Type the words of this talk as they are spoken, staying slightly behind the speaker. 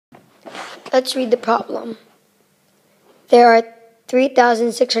Let's read the problem. There are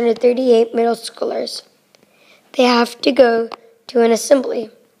 3,638 middle schoolers. They have to go to an assembly.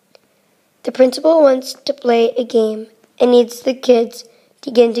 The principal wants to play a game and needs the kids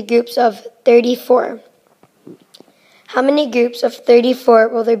to get into groups of 34. How many groups of 34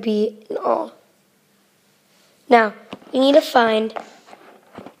 will there be in all? Now, we need to find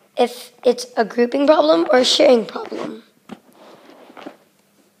if it's a grouping problem or a sharing problem.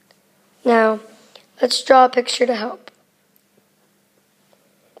 Now, let's draw a picture to help.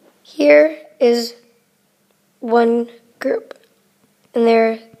 Here is one group, and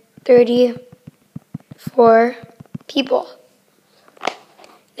there are 34 people.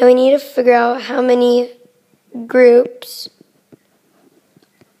 Now we need to figure out how many groups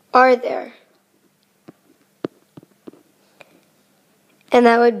are there. And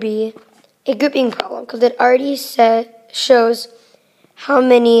that would be a grouping problem, because it already shows how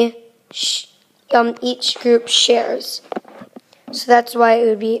many each group shares. So that's why it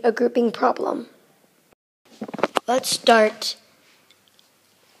would be a grouping problem. Let's start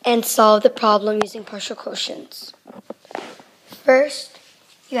and solve the problem using partial quotients. First,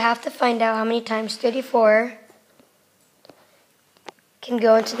 you have to find out how many times 34 can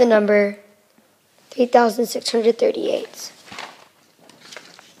go into the number 3,638.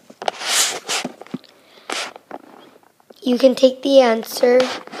 You can take the answer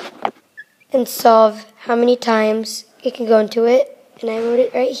and solve how many times it can go into it. And I wrote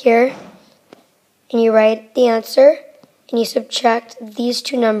it right here. And you write the answer, and you subtract these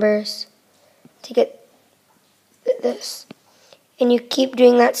two numbers to get this. And you keep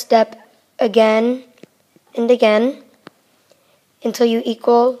doing that step again and again until you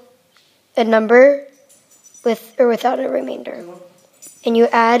equal a number with or without a remainder. And you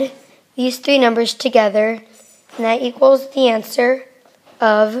add these three numbers together, and that equals the answer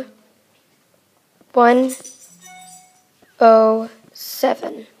of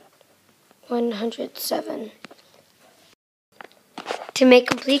 107. 107. To make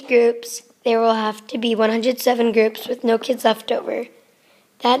complete groups, there will have to be 107 groups with no kids left over.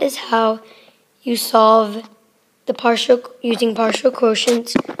 That is how you solve the using partial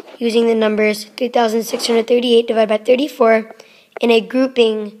quotients, using the numbers 3,638 divided by 34 in a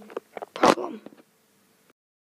grouping